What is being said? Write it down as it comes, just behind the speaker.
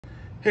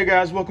Hey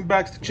guys, welcome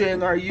back to the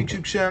channel, our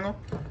YouTube channel.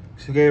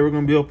 Today we're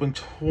going to be opening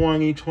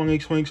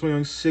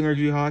 2021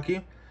 Synergy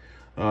Hockey.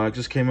 It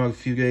just came out a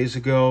few days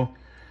ago.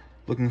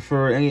 Looking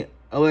for any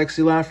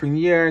Alexi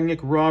Lafreniere,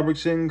 Nick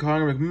Robertson,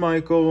 Connor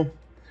McMichael.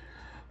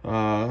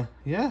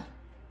 Yeah.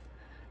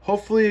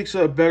 Hopefully it's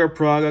a better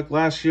product.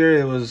 Last year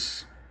it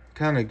was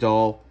kind of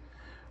dull,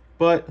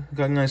 but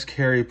got a nice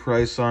carry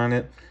price on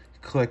it.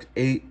 Collect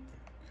 8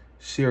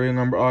 serial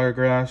number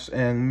autographs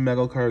and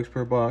metal cards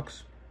per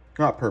box.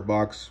 Not per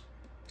box.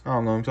 I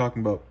don't know what I'm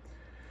talking about.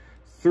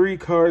 3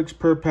 cards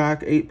per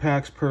pack, 8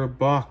 packs per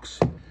box.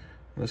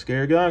 Let's get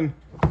her going.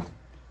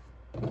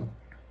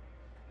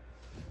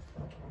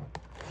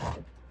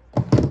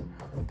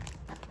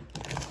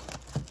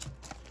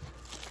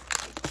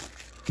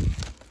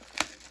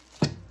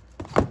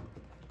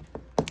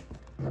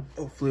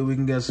 Hopefully we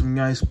can get some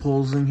nice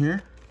pulls in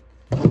here.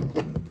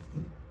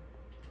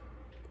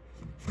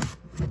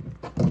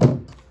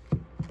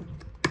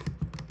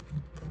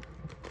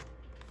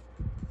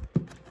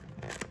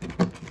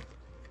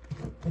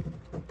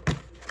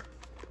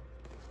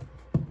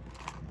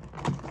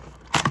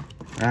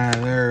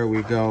 There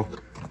we go.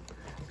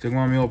 Didn't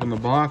want me to open the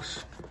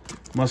box.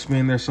 Must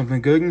mean there's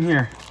something good in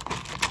here.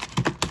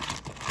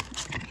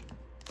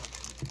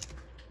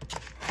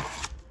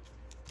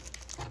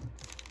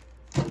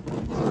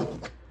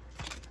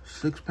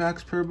 Six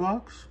packs per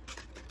box.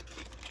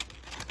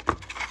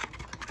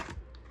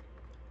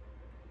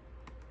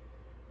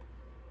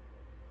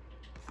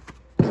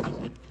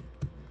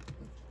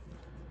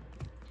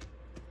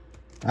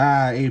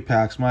 Ah, 8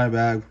 packs, my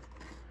bad.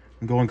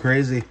 I'm going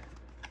crazy.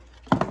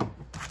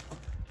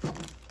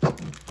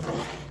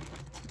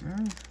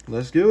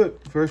 Let's do it.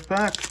 First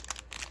pack.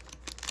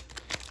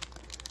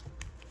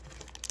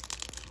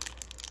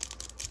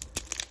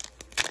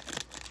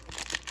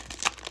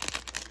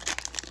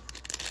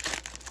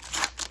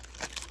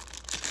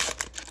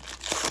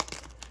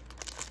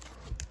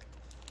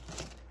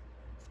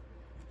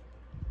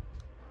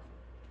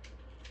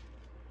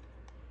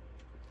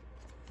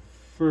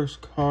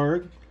 First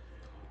card,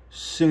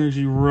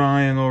 Synergy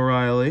Ryan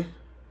O'Reilly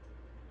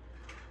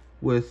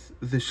with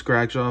the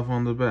scratch off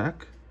on the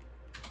back.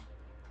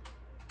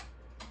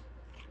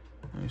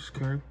 Nice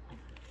card.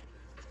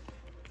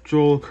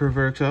 Joel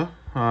Curverta,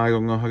 I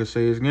don't know how to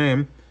say his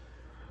name.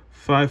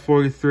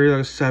 543 out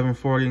of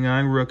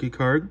 749 rookie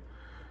card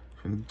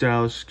from the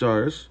Dallas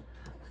Stars.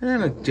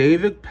 And a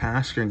David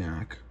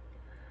Pastrnak.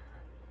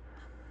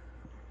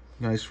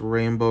 Nice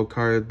rainbow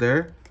card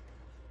there.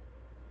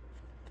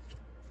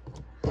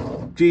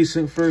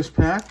 Decent first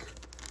pack.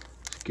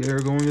 Let's get her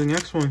going to the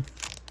next one.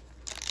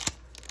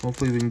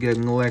 Hopefully we can get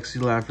an Alexi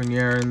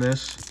Lafreniere in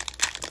this.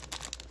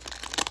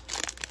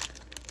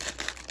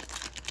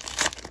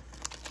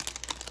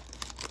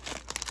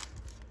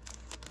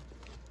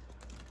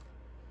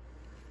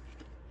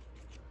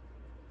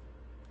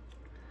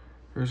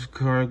 First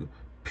card,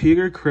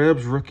 Peter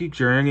Krebs rookie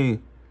journey.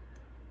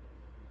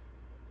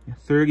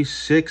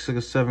 36 out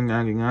of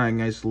 799.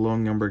 Nice low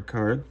numbered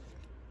card.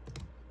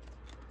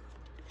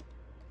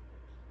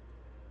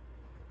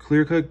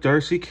 Clear cut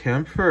Darcy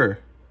Kemper.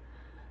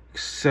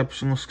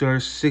 Exceptional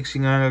stars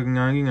 69 out of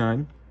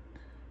 99.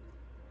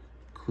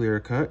 Clear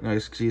cut.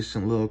 Nice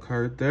decent little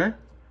card there.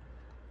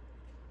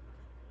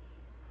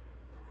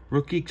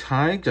 Rookie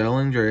Ty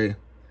Dellandre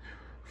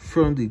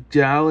from the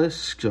Dallas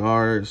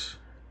Stars.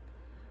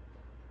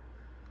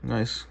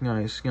 Nice.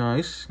 Some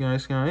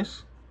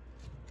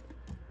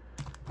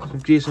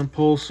decent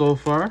pulls so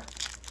far.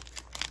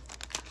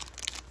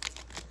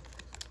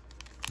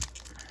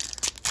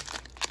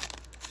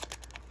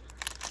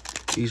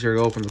 Easier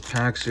to open the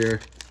packs here.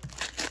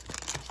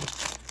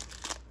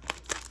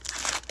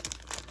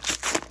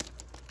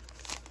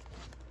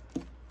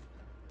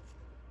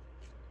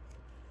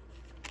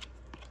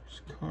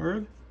 This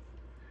card.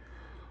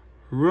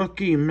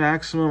 Rookie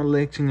Maximum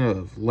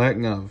Letnov.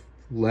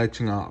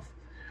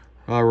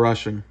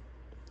 Russian.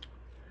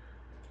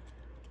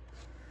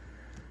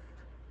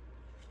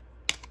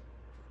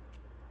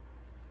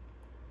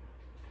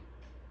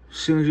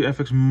 Synergy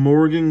FX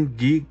Morgan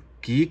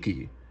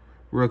Geeky.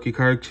 Rookie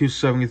card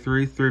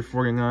 273,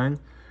 349.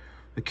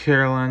 The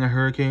Carolina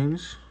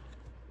Hurricanes.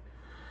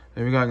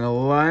 And we got an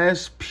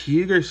Elias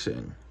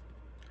Peterson.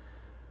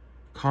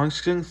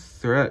 Constant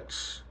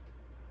Threats.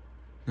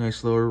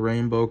 Nice little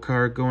rainbow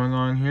card going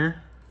on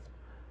here.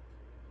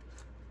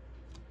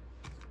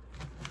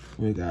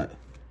 We got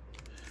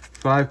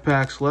 5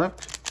 packs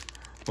left.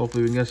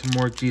 Hopefully we can get some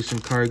more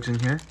decent cards in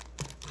here.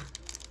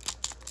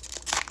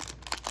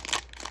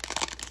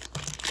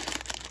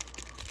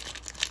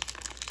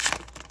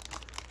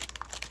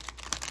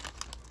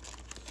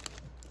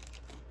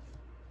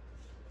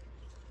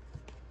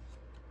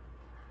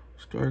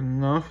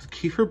 Starting off with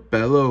Kiefer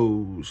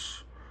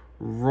Bellows.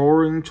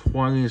 Roaring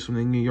 20s from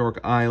the New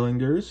York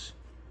Islanders.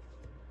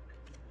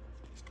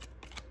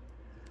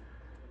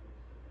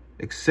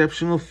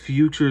 Exceptional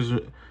Futures,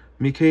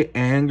 Mikael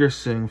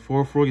Anderson,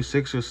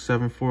 446 or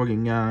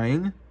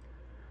 749.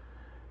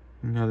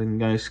 Another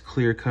nice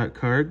clear-cut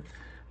card.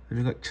 Then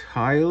we got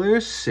Tyler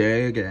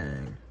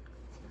Seguin.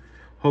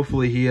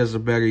 Hopefully he has a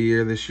better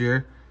year this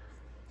year.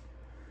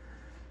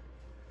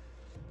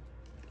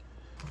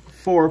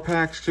 4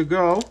 packs to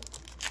go.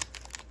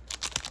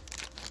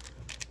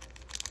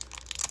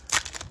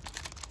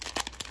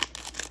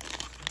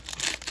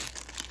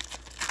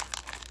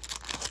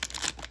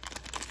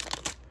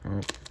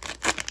 Oh.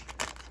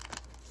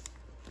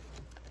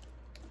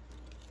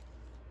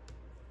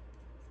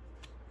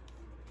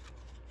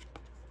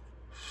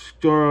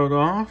 Start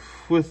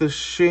off with a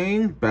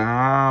Shane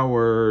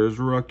Bowers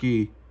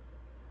rookie.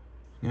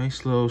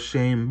 Nice little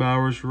Shane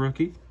Bowers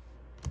rookie.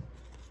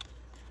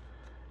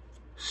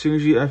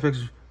 Synergy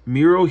FX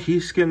Miro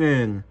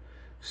Heiskanen.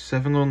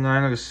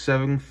 709 out of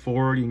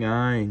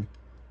 749.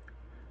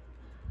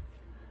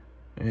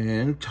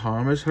 And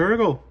Thomas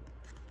Hertl.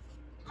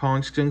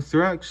 Calling Sting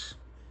Threats.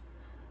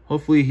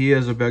 Hopefully he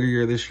has a better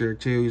year this year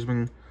too. He's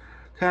been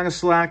kind of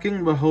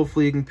slacking, but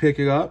hopefully he can pick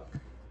it up.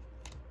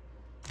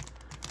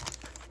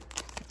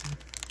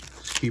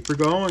 Let's keep her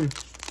going.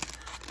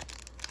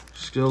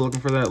 Still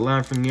looking for that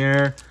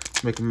Lafreniere,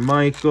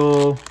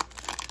 McMichael,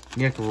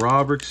 Nick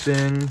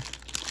Robertson.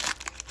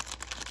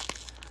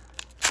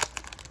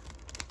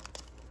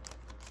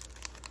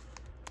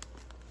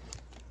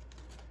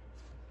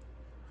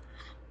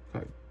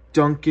 Got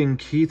Duncan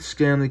Keith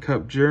Stanley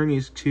Cup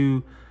Journeys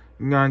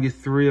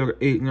 293 or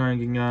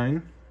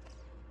 899.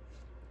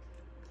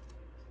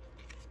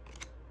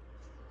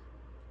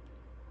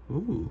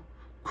 Ooh,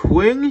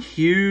 Quinn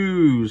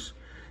Hughes.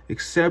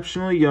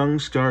 Exceptional Young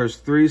Stars,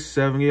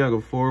 370 out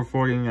of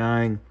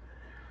 449.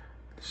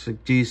 It's a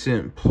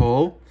decent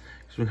pull.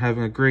 He's been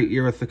having a great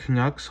year with the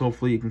Canucks.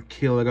 Hopefully he can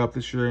kill it up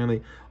this year in the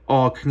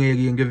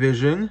All-Canadian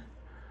division.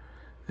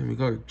 Then we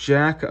got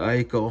Jack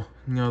Eichel,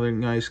 another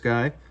nice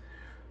guy.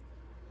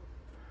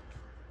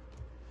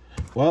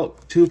 Well,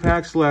 2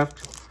 packs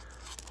left.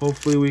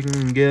 Hopefully we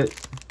can get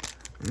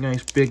a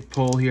nice big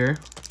pull here.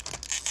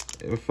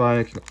 If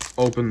I can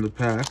open the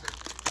pack.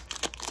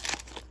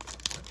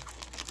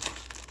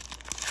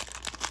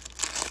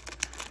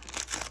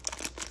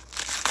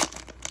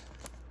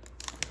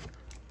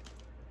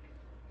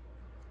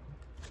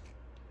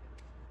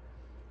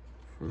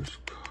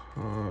 First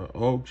card.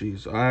 Oh,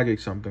 geez. I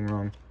did something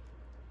wrong.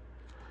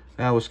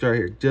 Now we'll start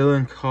here.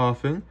 Dylan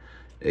Coffin.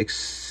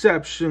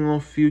 Exceptional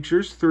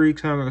Futures. 3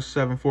 out of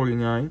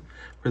 749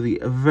 for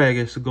the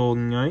Vegas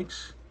Golden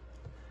Knights.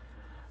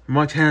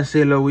 Martin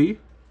St. Louis.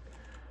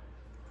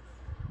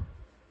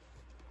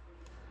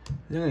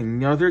 Then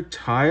another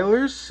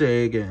Tyler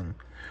Seguin.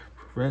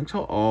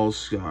 Rental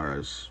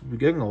All-Stars. We're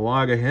getting a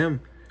lot of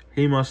him.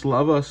 He must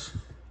love us.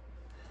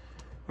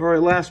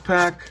 Alright, last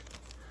pack.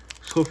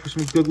 Let's hope for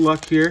some good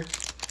luck here.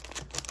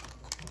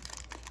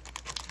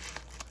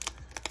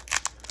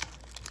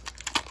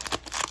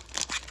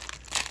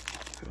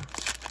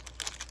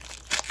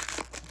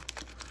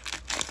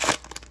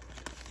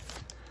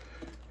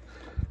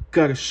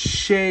 Got a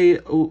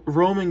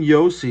Roman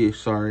Josi,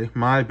 sorry,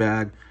 my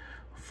bad.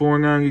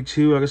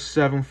 492 out of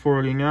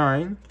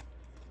 749.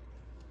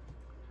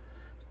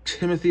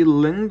 Timothy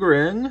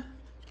Lindgren.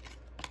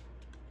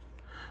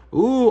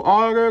 Ooh,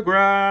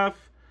 autograph.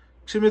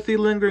 Timothy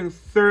Lindgren,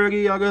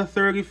 30 out of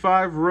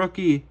 35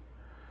 rookie.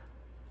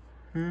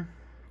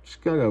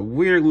 Just got a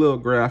weird little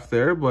graph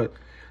there, but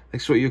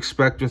that's what you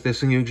expect with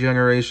this new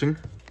generation.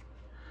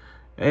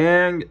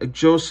 And a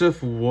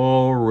Joseph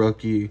Woll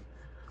rookie.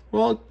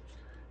 Well,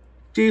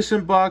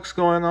 decent box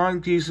going on,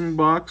 decent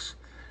box.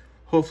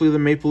 Hopefully the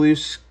Maple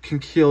Leafs can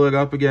kill it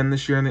up again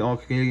this year in the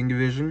All-Canadian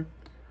division.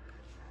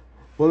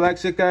 Well,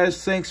 that's it,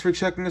 guys. Thanks for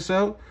checking us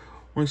out.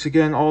 Once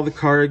again, all the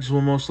cards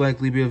will most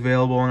likely be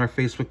available on our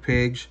Facebook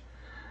page.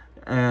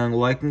 And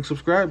like and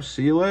subscribe.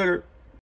 See you later.